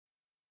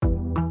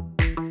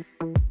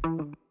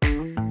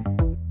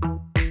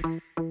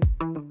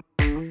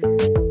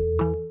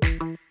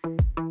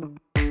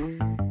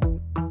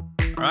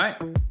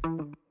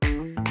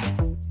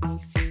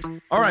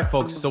All right,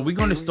 folks. So we're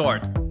going to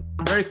start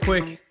very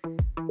quick.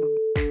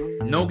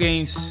 No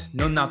games,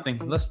 no nothing.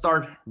 Let's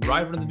start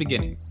right from the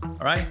beginning.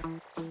 All right.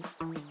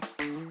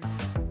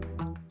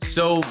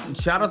 So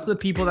shout out to the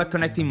people that are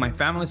connecting. My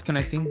family is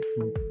connecting.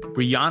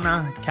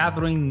 Brianna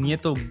Catherine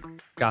Nieto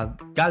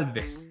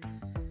Galvez.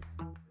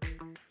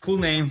 Cool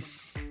name.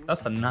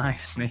 That's a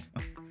nice name.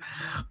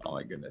 Oh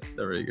my goodness,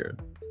 they're really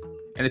good.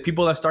 And the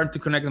people that started to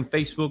connect on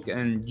Facebook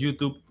and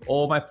YouTube,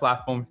 all my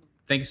platforms,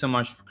 thank you so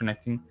much for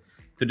connecting.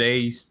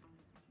 Today's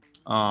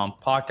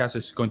podcast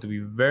is going to be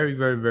very,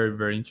 very, very,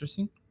 very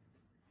interesting.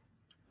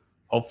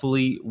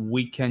 Hopefully,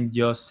 we can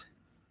just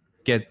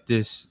get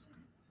this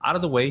out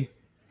of the way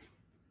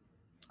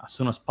as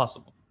soon as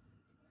possible.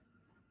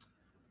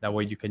 That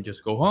way you can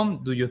just go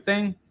home, do your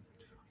thing.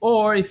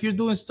 Or if you're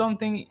doing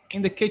something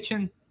in the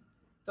kitchen,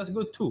 that's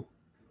good too.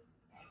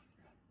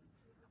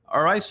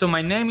 All right, so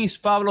my name is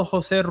Pablo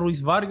Jose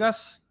Ruiz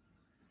Vargas.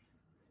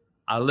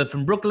 I live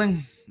in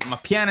Brooklyn. I'm a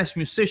pianist,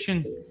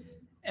 musician,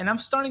 and I'm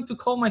starting to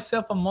call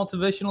myself a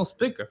motivational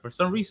speaker for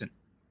some reason.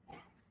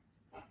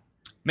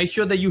 Make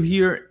sure that you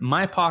hear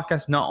my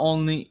podcast not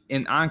only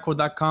in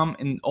Anchor.com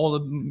and all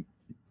the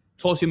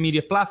social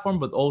media platforms,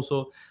 but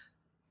also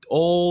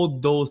all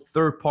those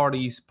third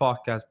parties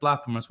podcast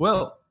platforms as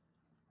well,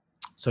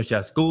 such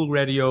as Google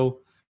Radio,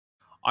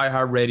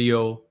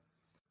 iHeartRadio,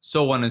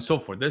 so on and so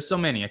forth. There's so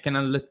many. I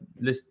cannot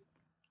list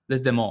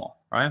them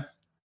all, right?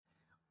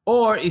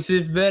 Or is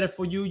it better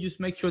for you? Just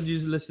make sure you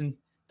just listen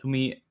to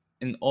me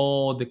in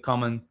all the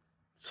common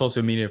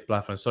social media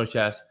platforms, such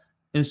as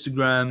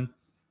Instagram,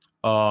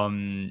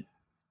 Facebook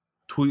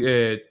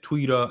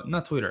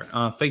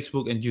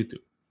and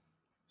YouTube.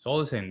 It's all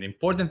the same. The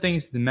important thing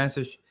is the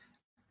message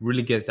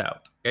really gets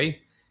out.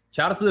 Okay.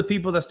 Shout out to the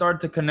people that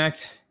started to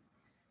connect.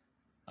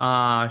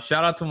 Shout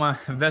out to my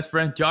best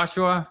friend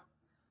Joshua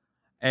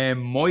and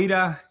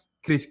Moira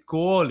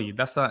Criscuoli.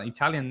 That's an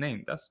Italian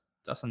name. That's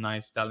a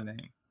nice Italian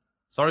name.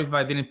 Sorry if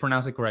I didn't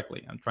pronounce it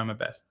correctly. I'm trying my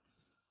best.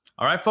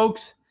 All right,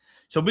 folks.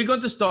 So we're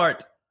going to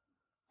start.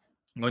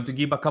 I'm going to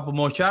give a couple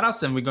more shout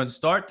outs and we're going to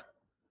start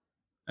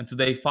on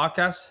today's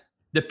podcast.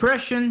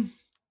 Depression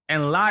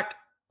and lack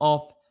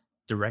of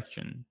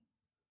direction.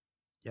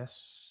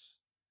 Yes.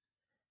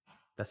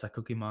 That's a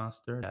Cookie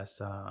Monster.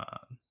 That's a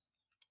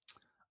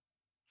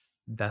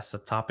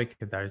topic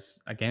that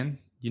is, again,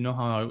 you know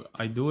how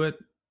I do it.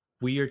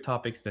 Weird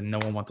topics that no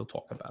one wants to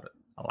talk about it.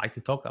 I like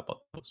to talk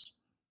about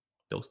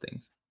those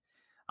things.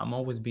 I'm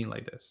always being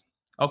like this.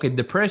 Okay,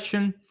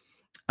 depression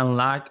and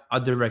lack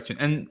of direction.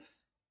 And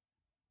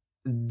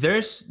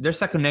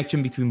there's a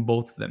connection between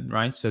both of them,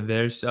 right? So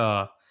there's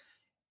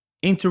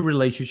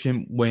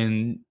interrelationship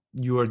when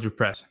you are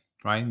depressed,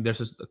 right?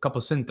 There's a couple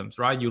of symptoms,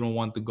 right? You don't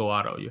want to go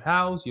out of your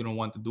house. You don't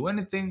want to do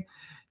anything.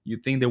 You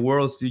think the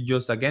world's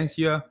just against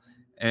you,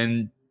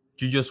 and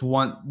you just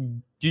want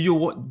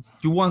you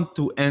want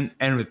to end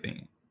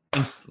everything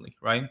instantly,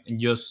 right? And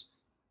just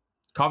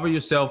cover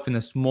yourself in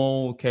a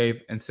small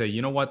cave and say,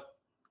 you know what?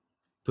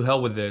 To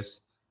hell with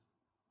this.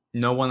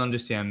 No one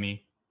understands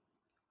me.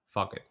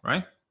 Fuck it,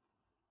 right?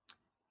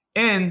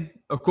 And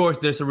of course,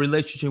 there's a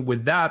relationship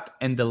with that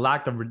and the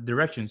lack of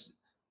directions,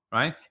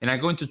 right? And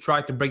I'm going to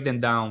try to break them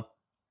down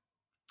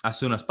as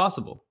soon as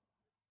possible.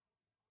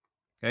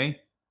 Okay.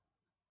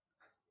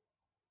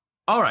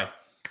 All right.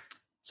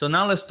 So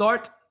now let's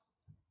start.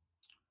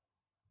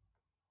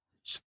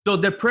 So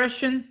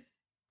depression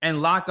and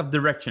lack of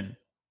direction.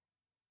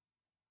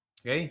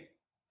 Okay.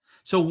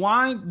 So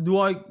why do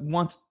I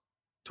want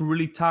to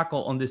really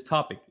tackle on this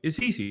topic? It's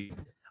easy.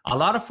 A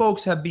lot of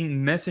folks have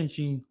been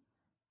messaging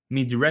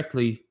me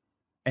directly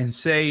and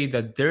say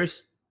that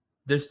there's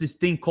this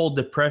thing called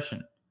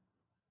depression.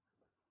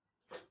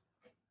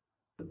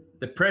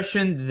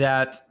 Depression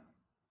that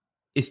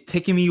is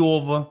taking me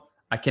over.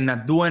 I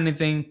cannot do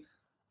anything.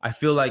 I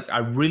feel like I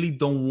really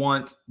don't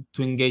want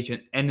to engage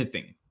in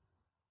anything.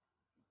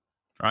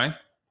 Right?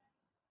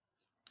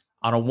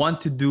 I don't want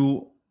to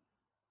do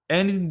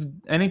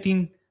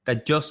anything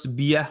that just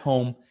be at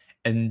home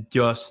and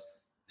just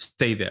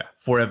stay there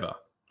forever.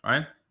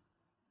 Right?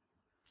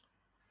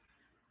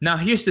 Now,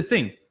 here's the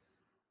thing.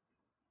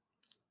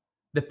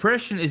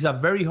 Depression is a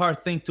very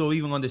hard thing to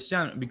even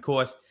understand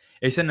because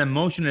it's an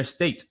emotional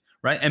state,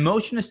 right?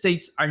 Emotional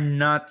states are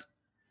not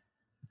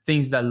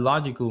things that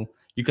logical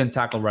you can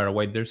tackle right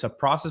away. There's a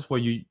process where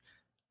you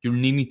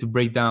need to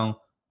break down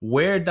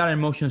where that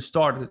emotion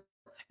started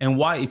and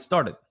why it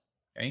started,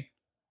 okay?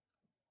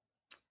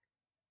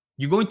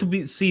 You're going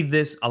to see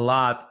this a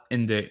lot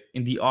in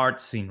the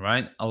art scene,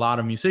 right? A lot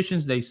of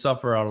musicians, they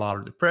suffer a lot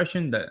of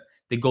depression, that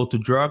they go to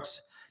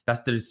drugs.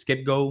 That's the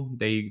scapegoat.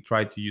 They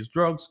try to use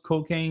drugs,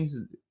 cocaine,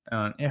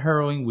 and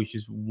heroin, which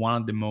is one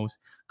of the most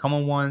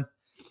common one.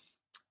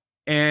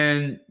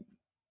 And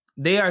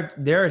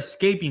they're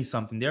escaping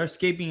something. They're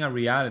escaping a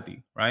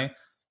reality, right?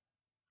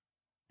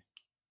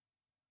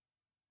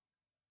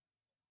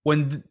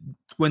 When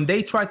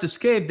they try to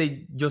escape,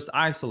 they just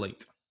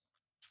isolate.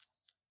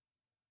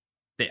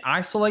 They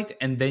isolate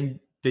and then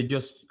they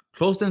just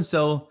close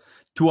themselves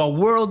to a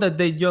world that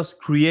they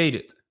just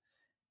created.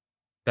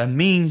 That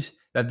means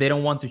that they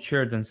don't want to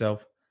share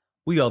themselves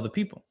with other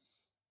people.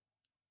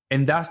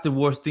 And that's the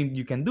worst thing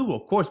you can do,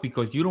 of course,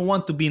 because you don't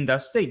want to be in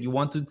that state. You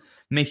want to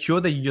make sure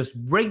that you just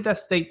break that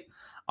state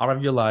out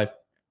of your life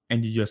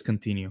and you just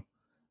continue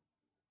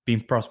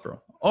being prosperous.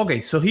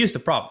 Okay, so here's the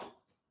problem.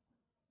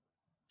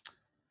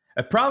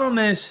 A problem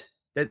is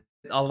that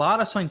a lot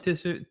of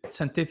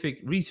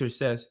scientific research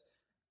says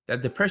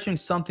that depression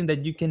is something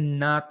that you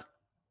cannot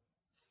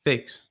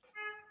fix.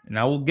 And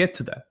I will get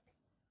to that.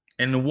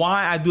 And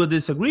why I do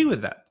disagree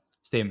with that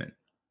statement.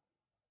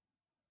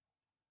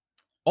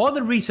 All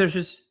the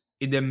researchers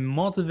in the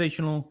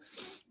motivational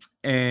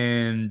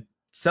and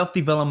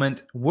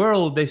self-development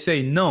world, they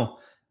say, no,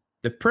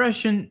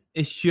 depression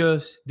is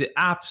just the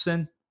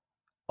absence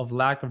of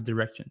lack of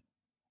direction.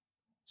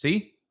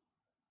 See?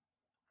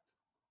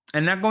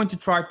 And I'm going to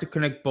try to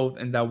connect both,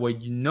 and that way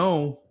you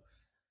know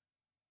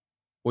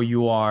where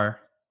you are,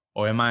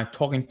 or am I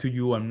talking to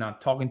you, I'm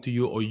not talking to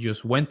you, or you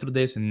just went through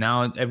this and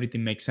now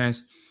everything makes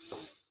sense.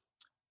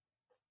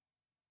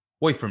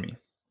 Wait for me.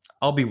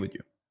 I'll be with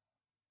you.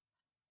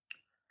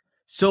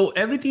 So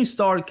everything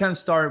can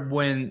start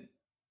when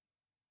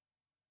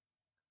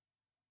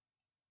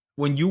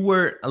you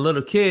were a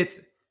little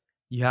kid,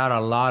 you had a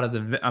lot of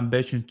the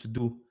ambition to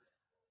do.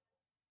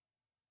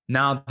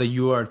 Now that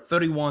you are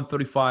 31,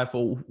 35,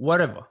 or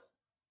whatever,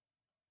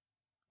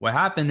 what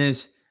happened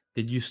is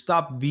that you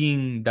stop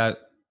being that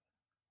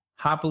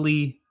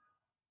happily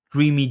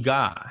dreamy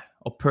guy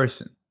or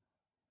person.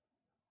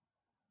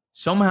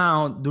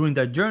 Somehow during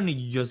that journey,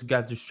 you just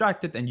got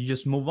distracted and you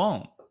just move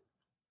on.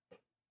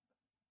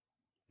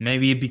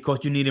 Maybe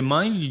because you needed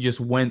money, you just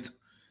went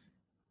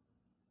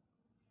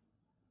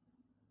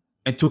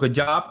and took a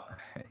job,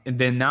 and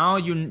then now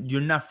you're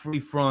not free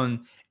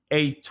from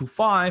 8 to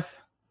 5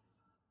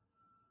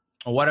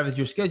 or whatever is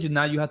your schedule.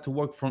 Now you have to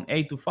work from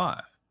 8 to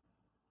 5.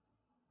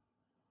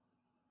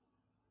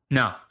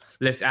 Now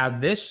let's add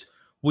this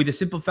with the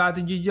simple fact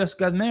that you just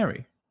got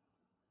married.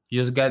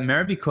 You just got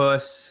married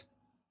because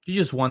you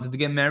just wanted to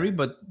get married,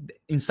 but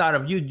inside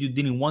of you, you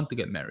didn't want to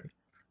get married.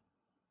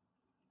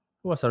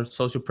 It was our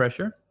social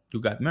pressure. You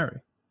got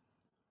married.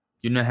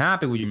 You're not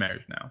happy with your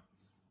marriage now.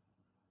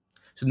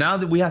 So now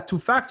that we have two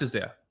factors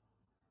there.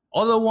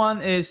 Other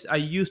one is I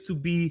used to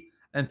be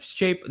in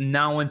shape,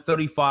 now I'm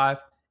 35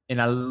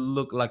 and I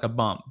look like a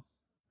bum.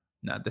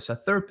 Now there's a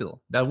third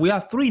pill. That we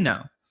have three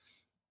now.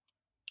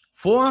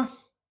 4,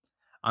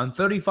 I'm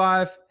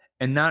 35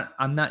 and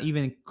I'm not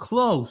even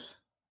close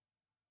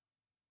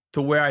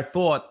to where I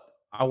thought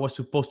I was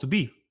supposed to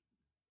be.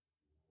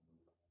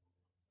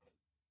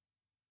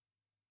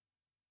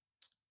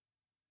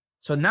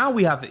 So now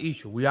we have the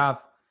issue. We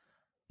have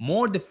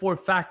more than 4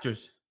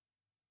 factors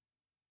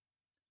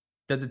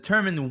that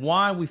determine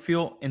why we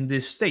feel in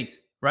this state,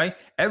 right?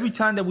 Every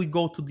time that we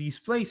go to these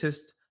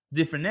places,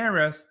 different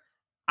areas,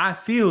 I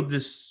feel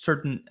this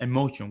certain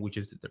emotion, which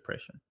is the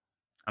depression.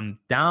 I'm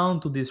down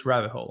to this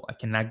rabbit hole. I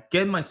cannot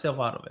get myself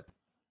out of it.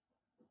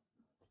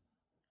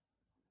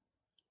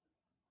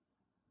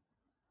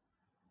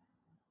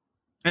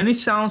 And it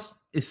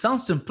sounds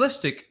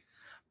simplistic,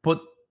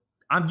 but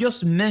I've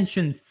just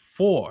mentioned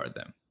 4 of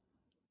them.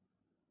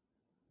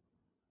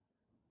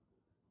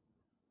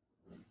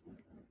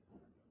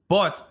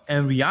 But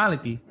in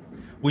reality,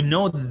 we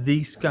know that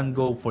these can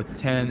go for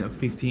 10 or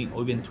 15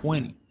 or even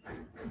 20.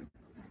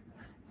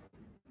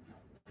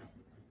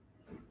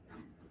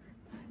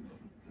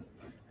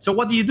 So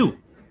what do?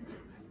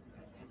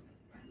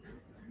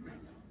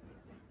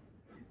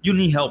 You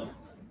need help.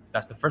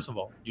 That's the first of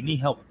all. You need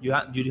help. You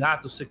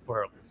have to seek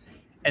for help.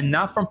 And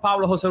not from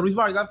Pablo Jose Ruiz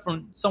Vargas,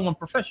 from someone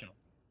professional.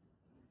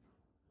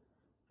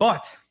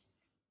 But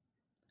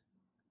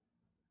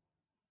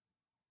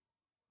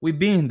we've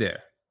been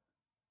there.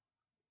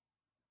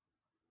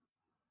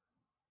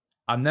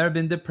 I've never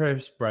been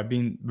depressed, but I've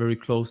been very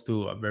close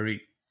to a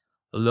very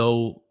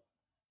low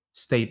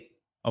state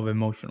of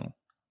emotional,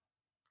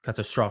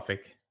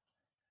 catastrophic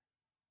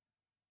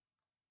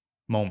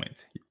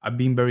moment. I've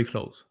been very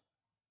close.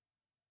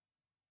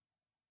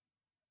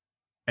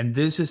 And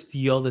this is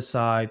the other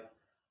side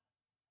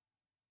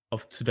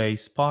of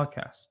today's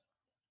podcast.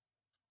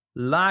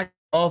 Lack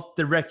of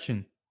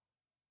direction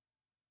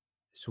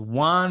is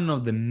one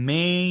of the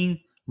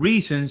main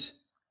reasons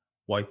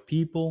why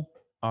people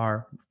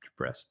are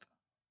depressed.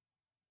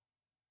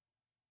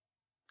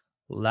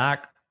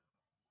 Lack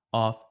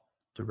of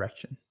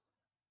direction.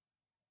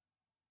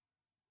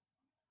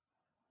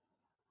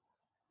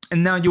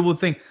 And now you will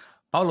think,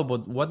 Paulo,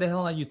 but what the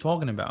hell are you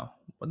talking about?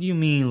 What do you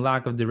mean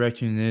lack of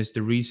direction is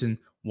the reason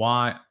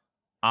why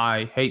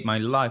I hate my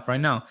life right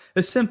now?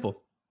 It's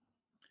simple.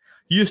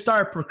 You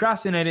start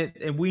procrastinating,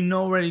 and we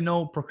already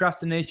know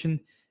procrastination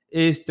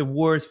is the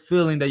worst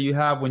feeling that you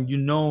have when you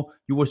know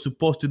you were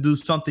supposed to do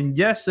something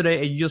yesterday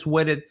and you just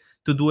waited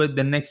to do it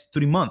the next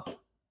 3 months.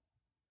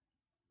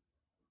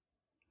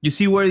 You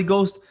see where it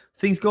goes?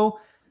 Things go.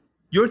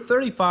 You're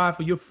 35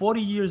 or you're 40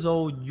 years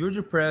old. You're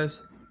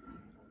depressed.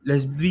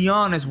 Let's be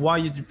honest. Why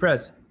you're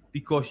depressed?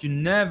 Because you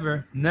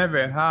never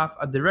have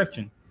a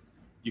direction.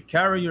 You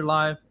carry your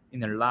life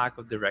in a lack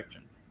of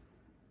direction.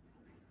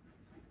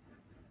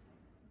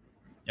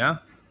 Yeah.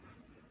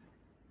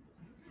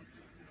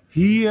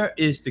 Here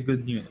is the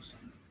good news.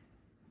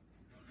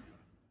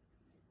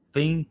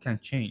 Things can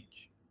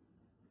change.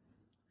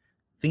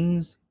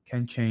 Things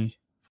can change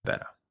for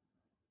better.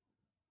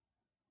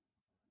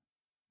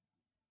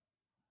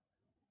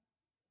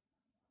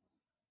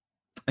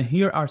 And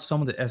here are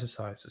some of the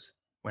exercises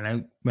when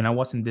I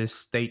was in this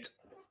state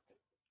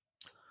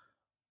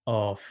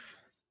of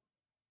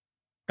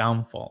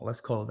downfall. Let's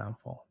call it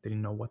downfall.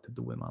 Didn't know what to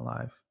do with my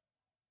life.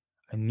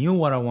 I knew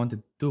what I wanted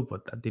to do,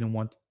 but I didn't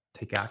want to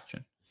take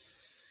action.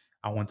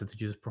 I wanted to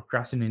just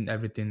procrastinate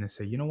everything and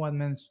say, you know what,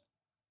 man,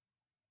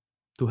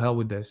 to hell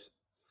with this.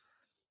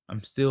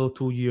 I'm still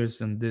 2 years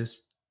in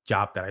this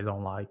job that I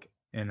don't like,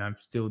 and I'm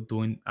still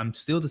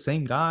the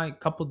same guy a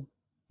couple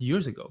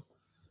years ago.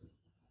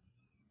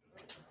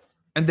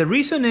 And the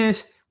reason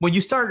is when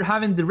you start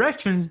having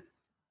direction,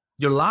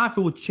 your life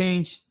will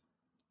change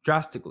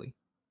drastically.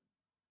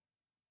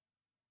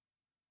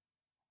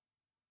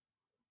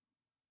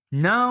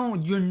 Now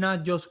you're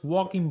not just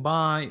walking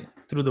by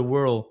through the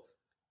world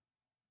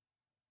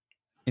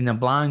in a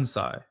blind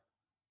side.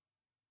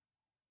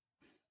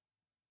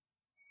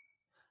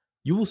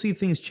 You will see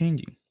things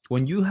changing.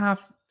 When you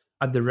have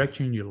a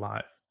direction in your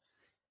life,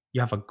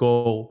 you have a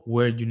goal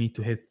where you need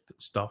to hit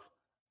stuff,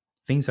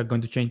 things are going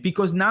to change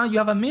because now you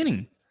have a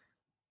meaning.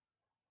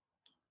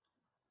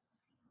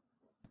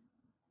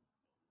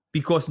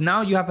 Because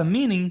now you have a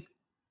meaning,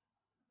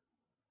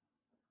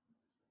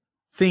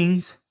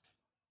 things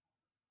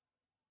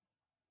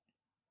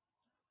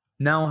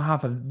now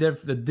have a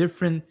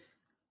different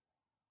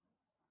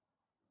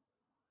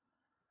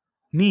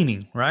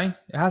meaning, right?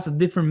 It has a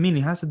different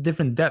meaning, has a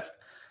different depth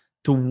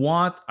to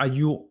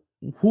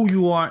who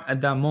you are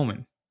at that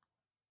moment.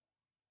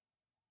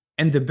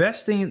 And the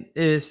best thing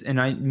is, and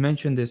I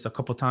mentioned this a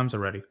couple times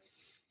already,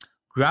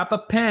 grab a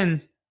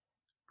pen,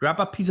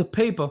 grab a piece of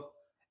paper,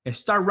 and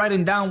start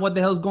writing down what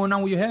the hell's going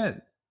on with your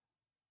head.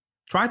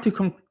 Try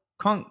to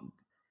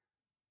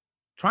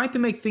try to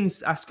make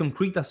things as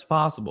concrete as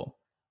possible,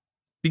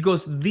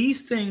 because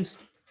these things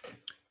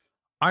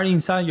are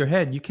inside your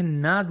head. You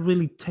cannot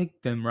really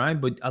take them, right?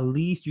 But at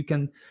least you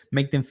can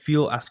make them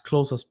feel as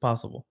close as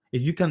possible.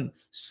 If you can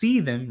see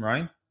them,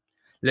 right?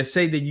 Let's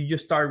say that you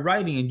just start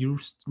writing and you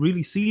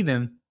really see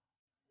them.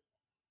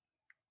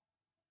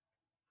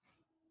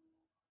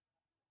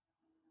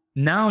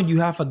 Now you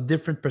have a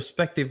different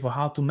perspective of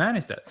how to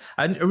manage that.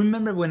 I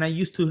remember when I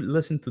used to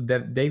listen to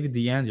David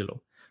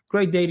D'Angelo,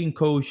 great dating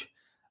coach,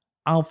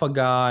 alpha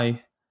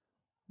guy.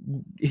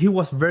 He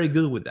was very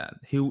good with that.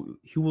 He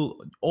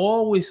will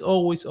always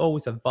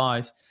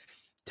advise,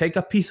 take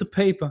a piece of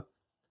paper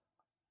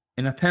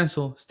and a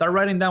pencil, start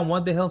writing down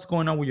what the hell's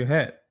going on with your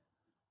head.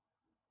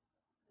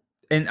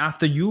 And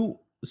after you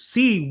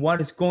see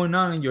what is going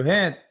on in your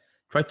head,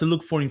 try to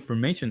look for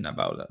information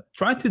about that.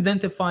 Try to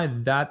identify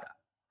that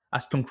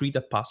as concrete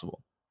as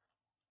possible.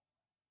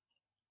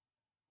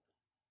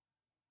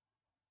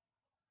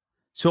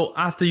 So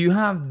after you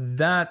have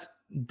that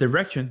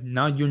direction,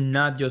 now you're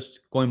not just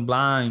going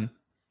blind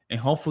and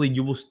hopefully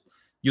you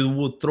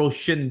will throw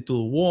shit into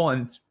the wall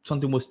and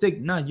something will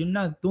stick. No, you're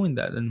not doing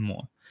that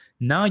anymore.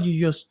 Now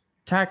you're just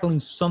tackling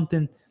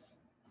something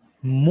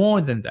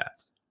more than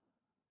that.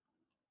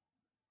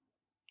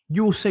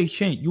 You will say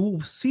change. You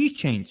will see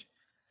change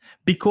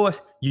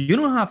because you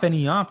don't have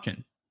any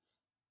option.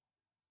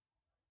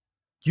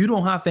 You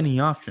don't have any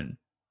option.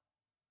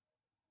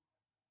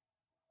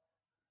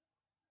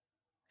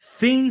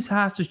 Things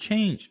has to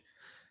change.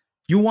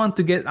 You want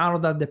to get out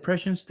of that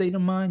depression state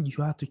of mind,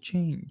 you have to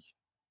change.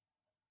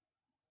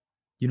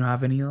 You don't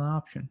have any other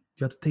option.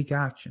 You have to take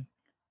action.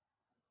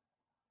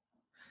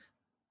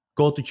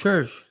 Go to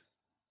church.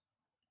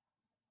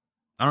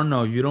 I don't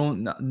know.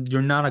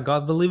 You're not a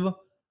God believer.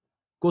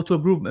 Go to a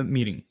group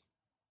meeting.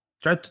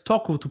 Try to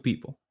talk to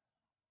people.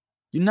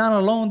 You're not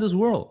alone in this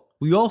world.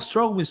 We all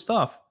struggle with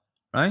stuff,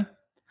 right?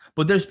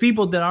 But there's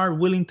people that are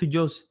willing to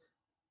just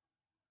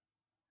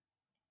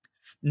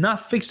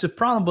not fix the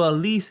problem, but at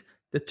least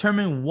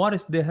determine what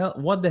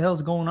the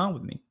hell's going on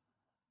with me.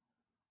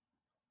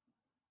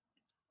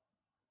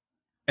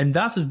 And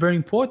that's very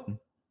important.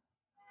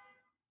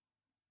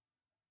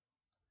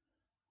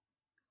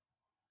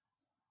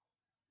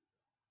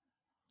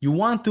 You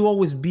want to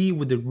always be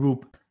with the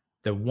group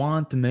that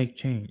want to make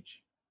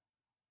change.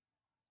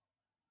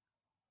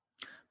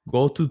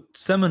 Go to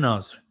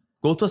seminars.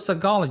 Go to a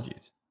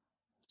psychologist.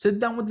 Sit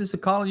down with the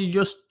psychologist.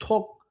 Just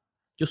talk.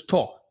 Just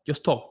talk.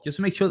 Just talk.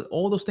 Just make sure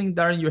all those things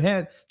that are in your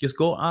head just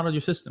go out of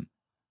your system.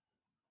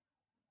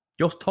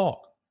 Just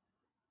talk.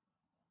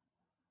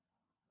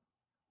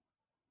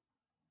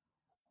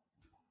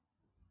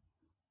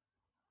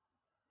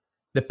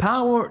 The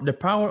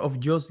power of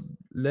just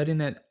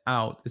letting it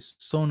out is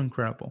so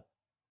incredible.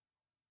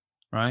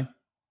 Right?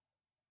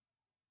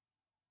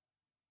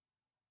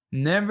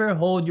 Never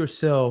hold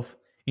yourself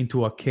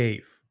into a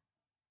cave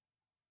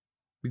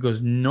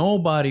because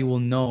nobody will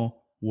know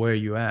where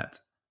you're at.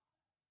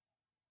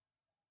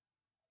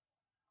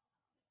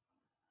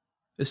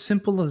 As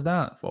simple as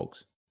that,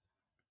 folks.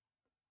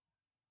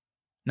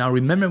 Now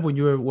remember when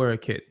you were a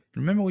kid.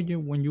 Remember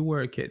when you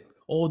were a kid.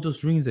 All those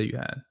dreams that you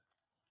had.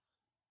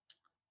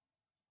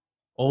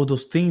 All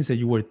those things that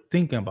you were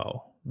thinking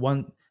about.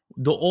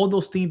 All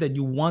those things that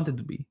you wanted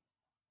to be.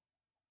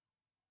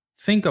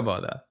 Think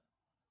about that.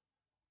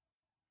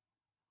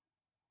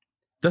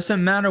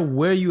 Doesn't matter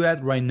where you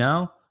at right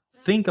now.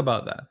 Think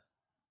about that.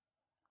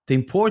 The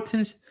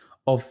importance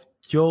of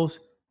just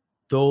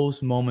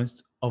those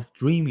moments of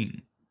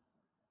dreaming.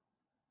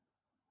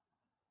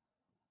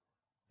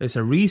 There's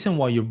a reason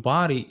why your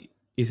body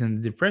is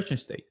in the depression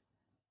state.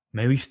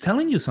 Maybe it's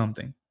telling you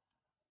something.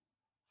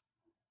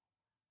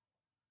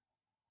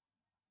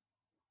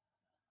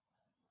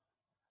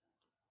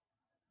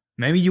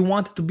 Maybe you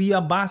wanted to be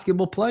a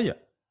basketball player.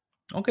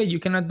 Okay, you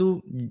cannot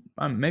do,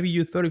 maybe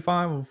you're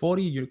 35 or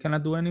 40, you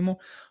cannot do anymore,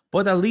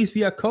 but at least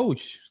be a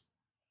coach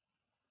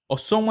or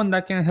someone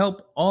that can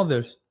help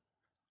others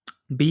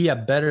be a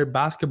better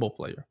basketball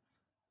player.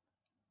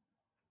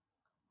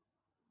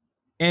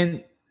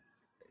 And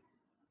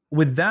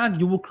with that,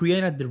 you will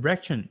create a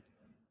direction.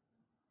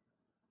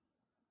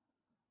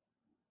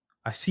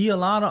 I see a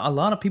lot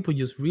of people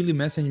just really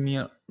messaging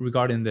me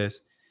regarding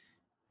this,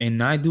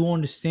 and I do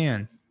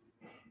understand.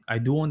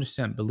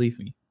 Believe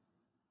me,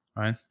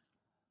 right?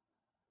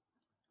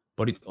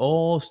 But it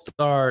all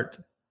starts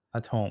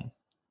at home.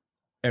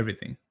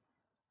 Everything.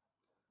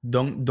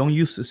 Don't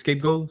use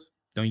scapegoats.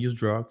 Don't use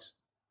drugs.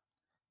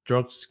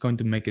 Drugs is going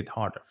to make it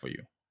harder for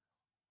you,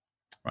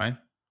 right?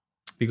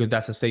 Because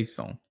that's a safe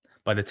zone.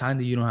 By the time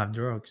that you don't have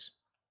drugs,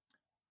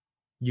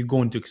 you're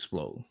going to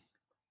explode.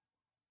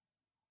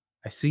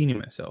 I seen it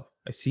myself.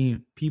 I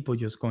seen people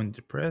just going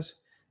depressed.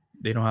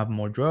 They don't have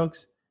more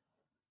drugs,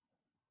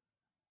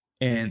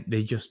 and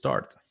they just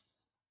start.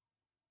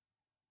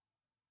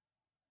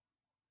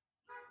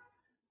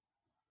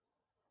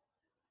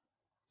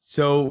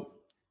 So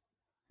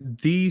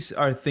these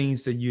are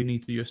things that you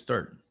need to just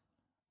start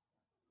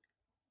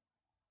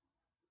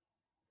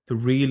to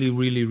really,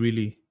 really,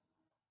 really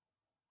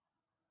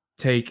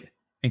take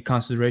in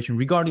consideration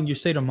regarding your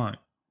state of mind.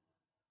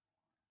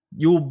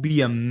 You'll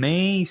be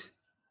amazed.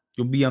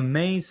 You'll be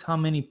amazed how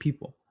many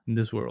people in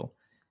this world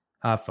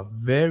have a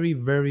very,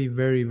 very,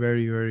 very,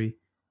 very, very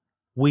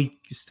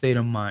weak state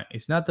of mind.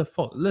 It's not the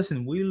fault.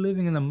 Listen, we're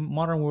living in a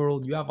modern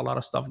world. You have a lot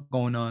of stuff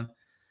going on.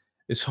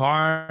 It's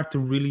hard to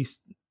really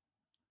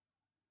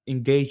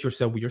engage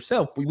yourself with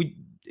yourself.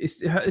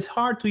 It's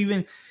hard to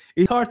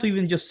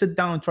even just sit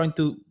down and trying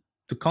to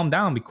calm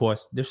down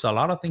because there's a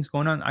lot of things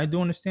going on. I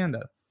do understand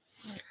that,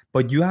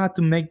 but you have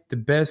to make the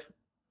best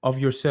of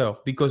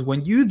yourself, because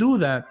when you do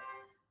that,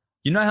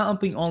 you're not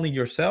helping only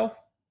yourself,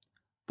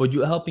 but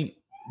you're helping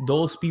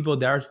those people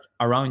that are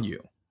around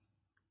you.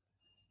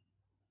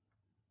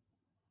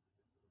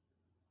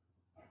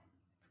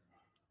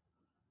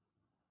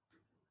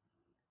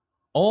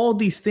 All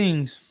these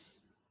things,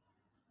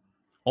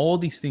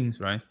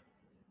 right,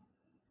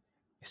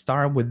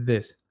 start with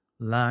this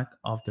lack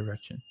of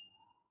direction.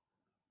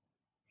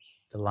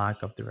 The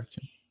lack of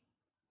direction.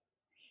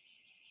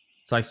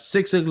 It's like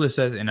Zig Ziglar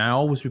says, and I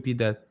always repeat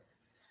that.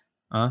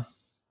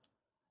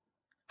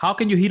 How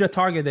can you hit a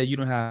target that you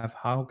don't have?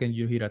 How can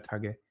you hit a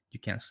target you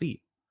can't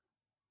see?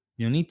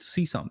 You need to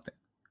see something.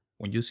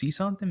 When you see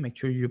something, make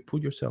sure you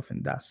put yourself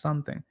in that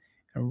something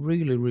and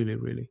really, really,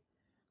 really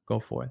go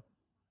for it.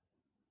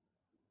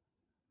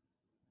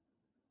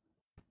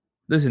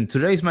 Listen,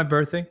 today's my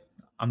birthday.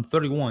 I'm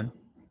 31.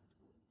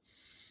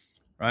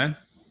 Right?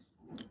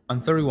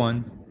 I'm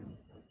 31.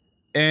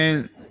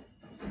 And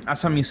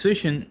as a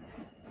musician,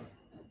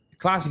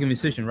 classical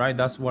musician, right?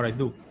 That's what I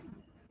do.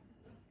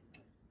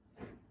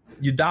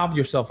 You doubt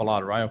yourself a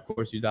lot, right? Of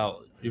course, you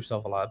doubt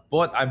yourself a lot.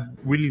 But I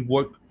really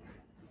work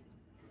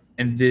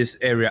in this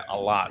area a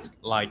lot.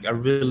 Like, I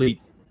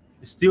really,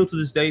 still to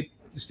this day,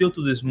 still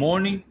to this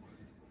morning,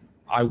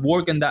 I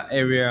work in that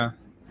area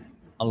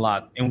a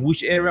lot. And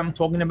which area I'm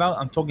talking about?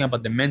 I'm talking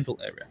about the mental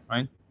area,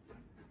 right?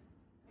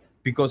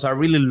 Because I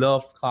really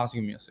love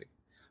classical music.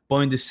 But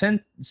in the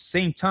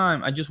same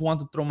time, I just want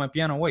to throw my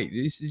piano away.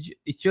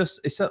 It's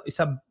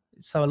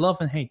a love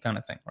and hate kind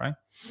of thing, right?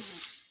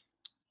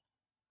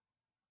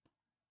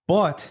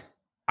 But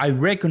I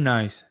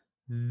recognize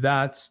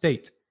that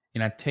state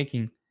and I'm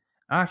taking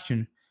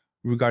action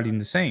regarding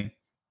the same.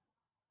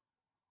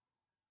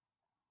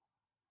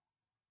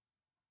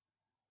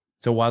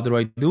 So what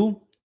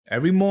do?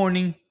 Every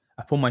morning,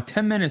 I put my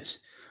 10 minutes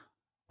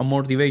of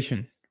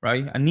motivation,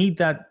 right? I need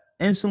that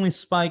instantly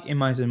spike in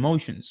my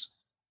emotions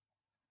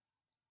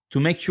to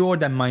make sure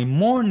that my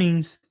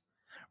mornings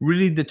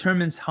really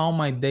determines how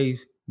my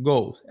days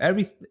goes.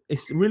 It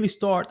really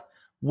start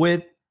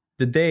with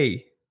the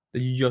day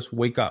that you just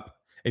wake up.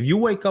 If you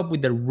wake up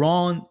with the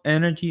wrong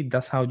energy,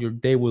 that's how your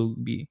day will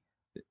be.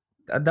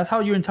 That's how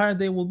your entire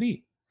day will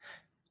be.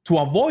 To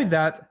avoid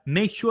that,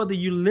 make sure that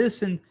you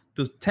listen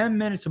to 10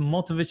 minutes of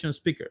motivational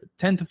speaker,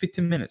 10 to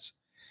 15 minutes.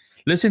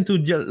 Listen to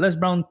Les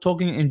Brown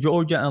talking in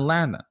Georgia and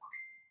Atlanta.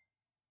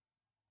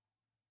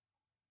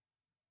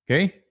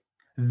 Okay?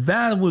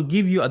 That will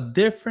give you a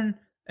different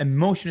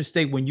emotional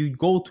state when you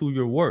go to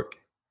your work.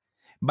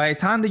 By the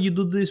time that you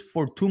do this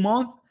for 2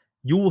 months,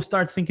 you will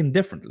start thinking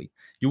differently.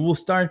 You will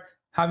start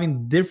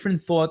having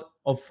different thought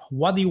of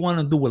what do you want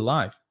to do with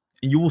life.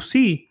 And you will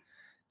see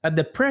that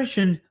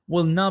depression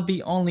will not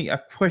be only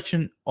a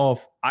question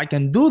of I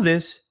can do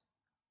this,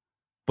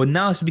 but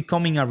now it's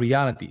becoming a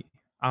reality.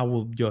 I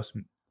will just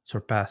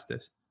surpass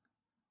this.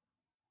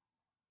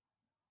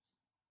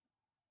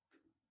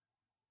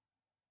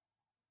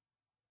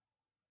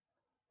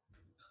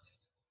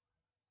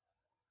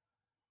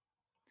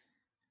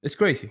 It's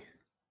crazy.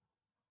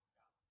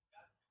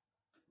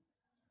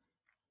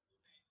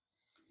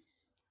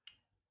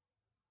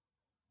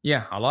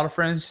 Yeah, a lot of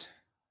friends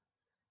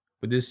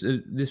with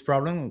this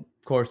problem.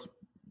 Of course,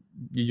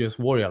 you just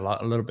worry a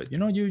little bit.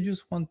 You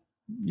just want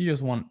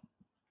to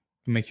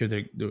make sure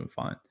they're doing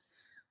fine.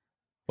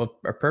 But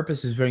a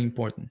purpose is very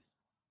important.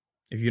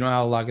 If you don't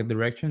have like a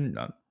direction,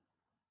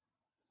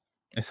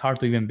 it's hard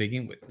to even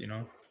begin with.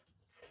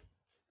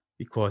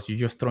 Because you're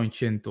just throwing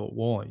shit into a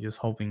wall, just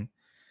hoping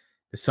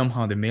that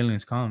somehow the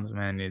millions comes.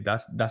 Man,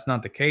 that's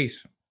not the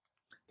case.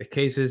 The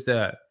case is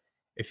that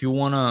if you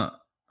wanna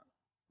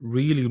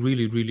really,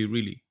 really, really,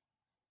 really,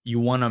 you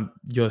wanna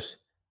just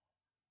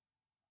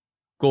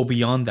go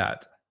beyond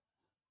that,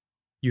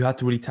 you have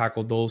to really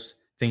tackle those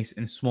things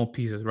in small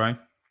pieces, right?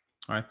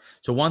 All right.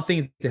 So one thing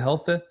is the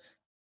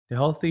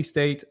healthy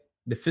state,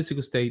 the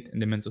physical state,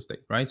 and the mental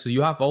state, right? So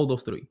you have all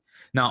those three.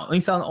 Now,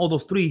 inside all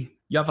those three,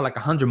 you have like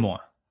 100 more.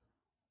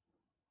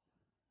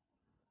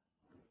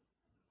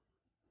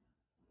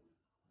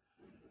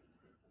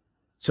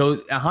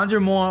 So 100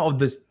 more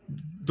of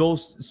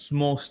those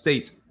small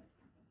states.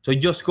 So you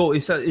just go.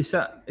 It's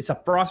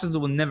a process that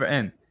will never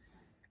end,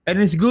 and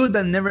it's good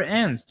that never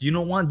ends. You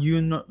know what? You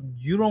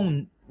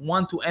don't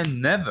want to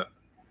end never.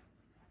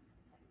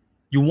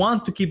 You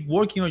want to keep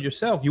working on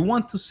yourself. You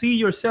want to see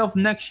yourself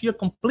next year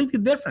completely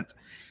different.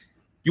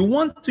 You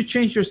want to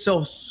change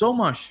yourself so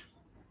much.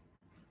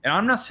 And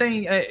I'm not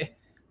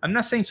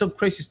saying some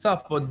crazy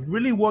stuff, but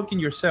really working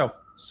yourself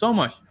so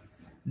much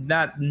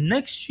that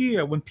next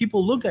year when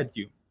people look at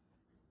you,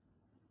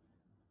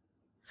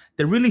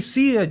 they really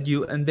see at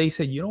you and they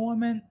say, you know what,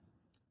 man,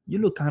 you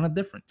look kind of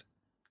different.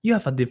 You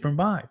have a different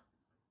vibe.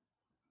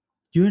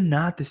 You're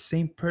not the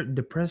same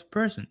depressed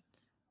person.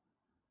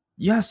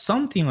 You have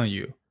something on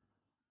you.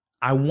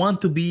 I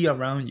want to be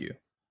around you.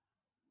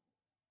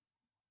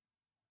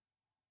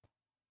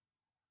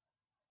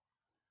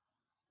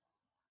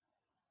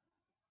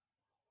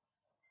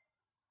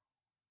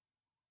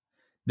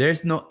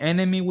 There's no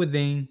enemy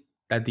within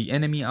that the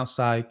enemy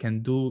outside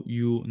can do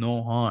you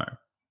no harm.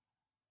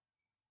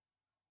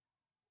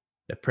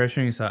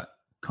 Depression is a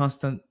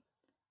constant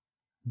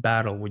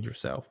battle with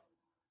yourself.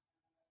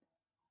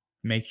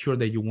 Make sure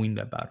that you win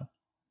that battle.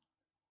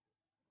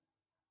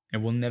 It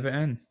will never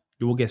end.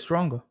 You will get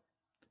stronger,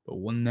 but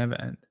it will never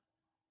end.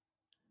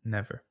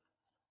 Never.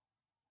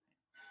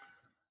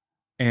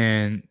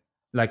 And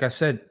like I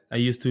said, I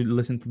used to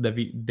listen to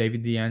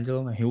David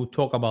D'Angelo, and he would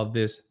talk about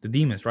this, the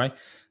demons, right?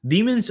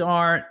 Demons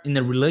are in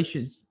the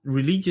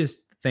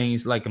religious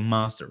things like a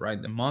monster,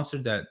 right? The monster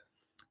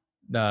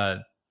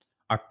that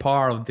are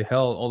part of the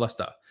hell, all that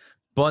stuff.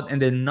 But in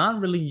the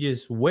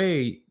non-religious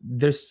way,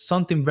 there's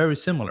something very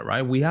similar,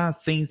 right? We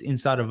have things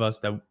inside of us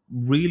that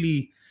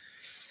really,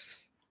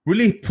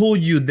 really pull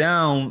you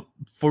down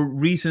for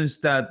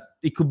reasons that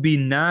it could be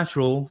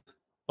natural,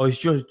 or it's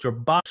just your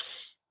body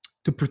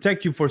to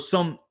protect you for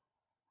some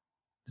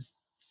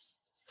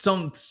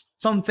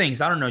some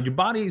things. I don't know. Your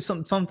body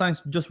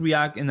sometimes just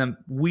react in a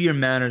weird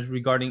manners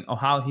regarding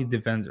how he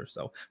defends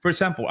herself. For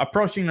example,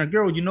 approaching a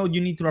girl, you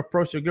need to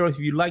approach a girl if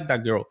you like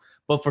that girl,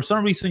 but for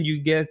some reason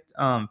you get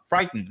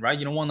frightened, right?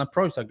 You don't want to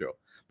approach that girl,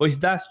 but if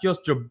that's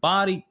just your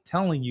body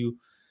telling you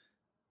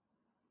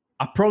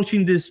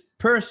approaching this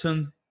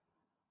person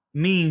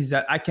means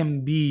that I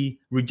can be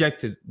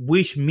rejected,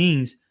 which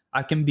means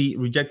I can be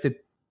rejected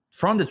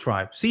from the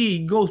tribe.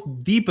 See, it goes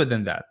deeper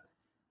than that.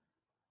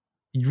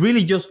 It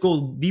really just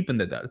goes deep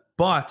into that.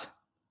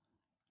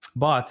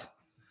 But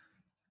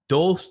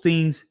those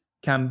things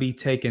can be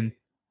taken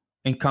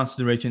in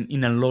consideration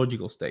in a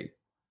logical state,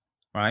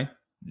 right?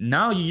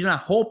 Now you're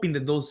not hoping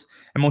that those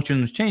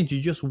emotions change.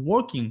 You're just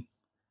working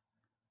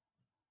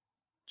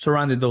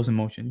surrounded those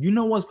emotions. You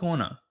know what's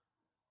going on.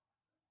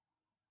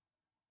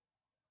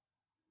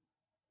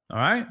 All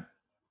right.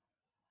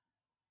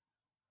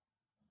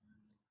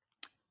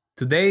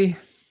 Today,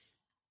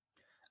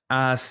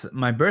 as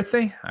my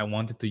birthday, I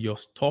wanted to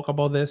just talk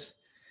about this.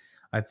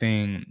 I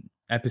think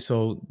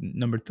episode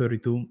number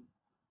 32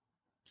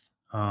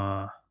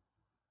 uh,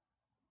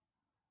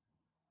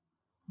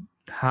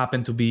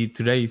 happened to be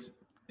today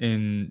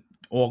in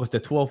August the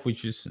 12th,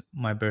 which is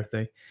my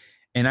birthday.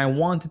 And I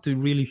wanted to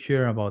really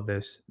share about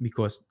this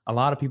because a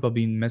lot of people have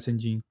been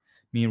messaging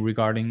me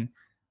regarding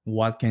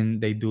what can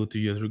they do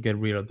to just get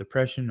rid of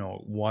depression, or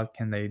what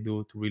can they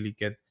do to really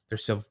get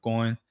themselves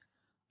going.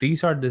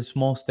 These are the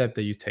small steps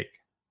that you take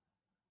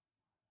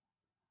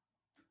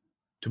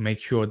to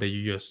make sure that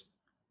you just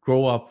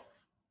grow up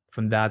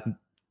from that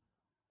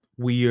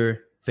weird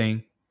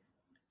thing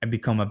and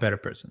become a better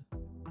person.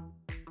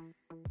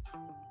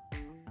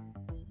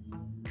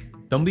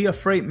 Don't be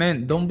afraid,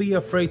 man. Don't be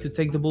afraid to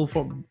take the bull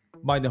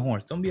by the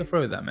horns. Don't be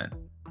afraid of that, man.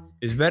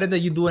 It's better that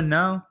you do it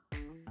now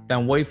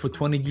than wait for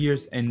 20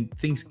 years and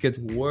things get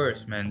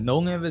worse, man.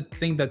 Don't ever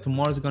think that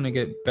tomorrow's gonna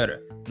get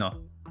better. No.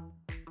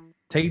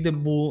 Take the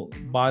bull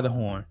by the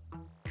horn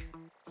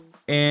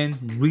and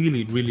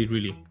really, really,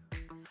 really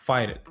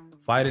fight it.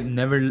 Fight it.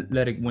 Never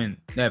let it win.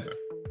 Never.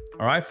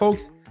 All right,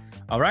 folks?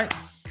 All right.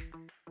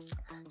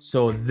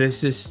 So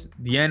this is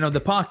the end of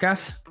the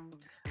podcast.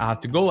 I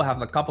have to go. I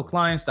have a couple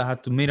clients that I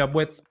have to meet up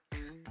with,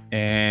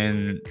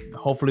 and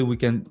hopefully we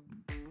can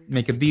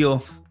make a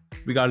deal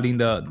regarding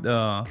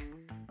the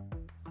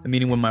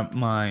meeting with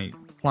my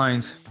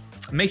clients.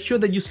 Make sure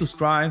that you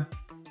subscribe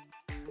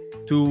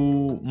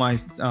to my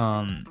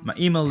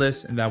email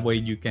list, and that way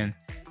you can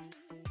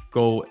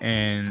go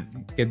and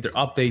get their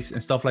updates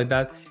and stuff like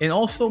that. And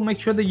also make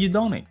sure that you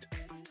donate.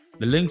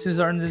 The links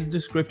are in the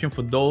description.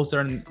 For those that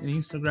are in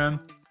Instagram,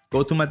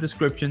 go to my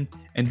description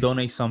and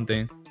donate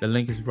something. The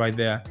link is right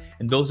there.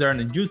 And those that are on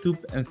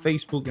YouTube and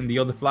Facebook and the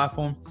other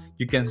platform,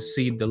 you can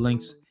see the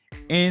links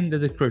in the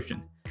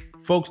description.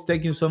 Folks,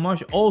 thank you so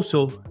much.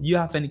 Also, you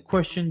have any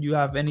question, you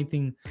have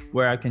anything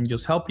where I can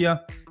just help you,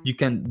 you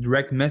can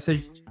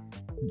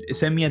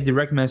send me a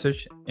direct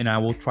message and I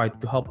will try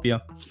to help you.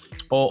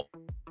 Or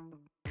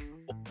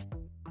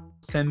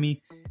send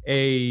me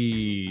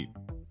an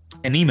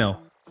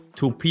email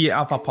to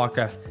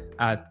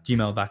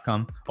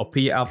palphapodcast@gmail.com or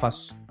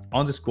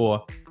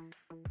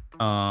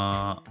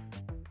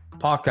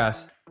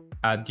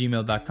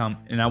palpha_podcast@gmail.com,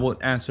 and I will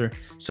answer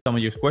some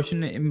of your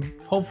questions, and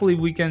hopefully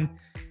we can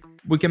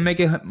make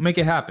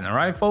it happen. All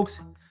right,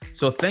 folks.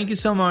 So thank you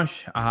so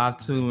much. I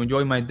have to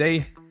enjoy my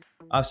day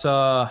as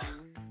my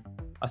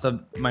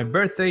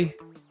birthday,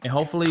 and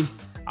hopefully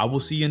I will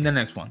see you in the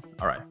next one.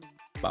 All right.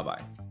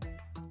 Bye-bye.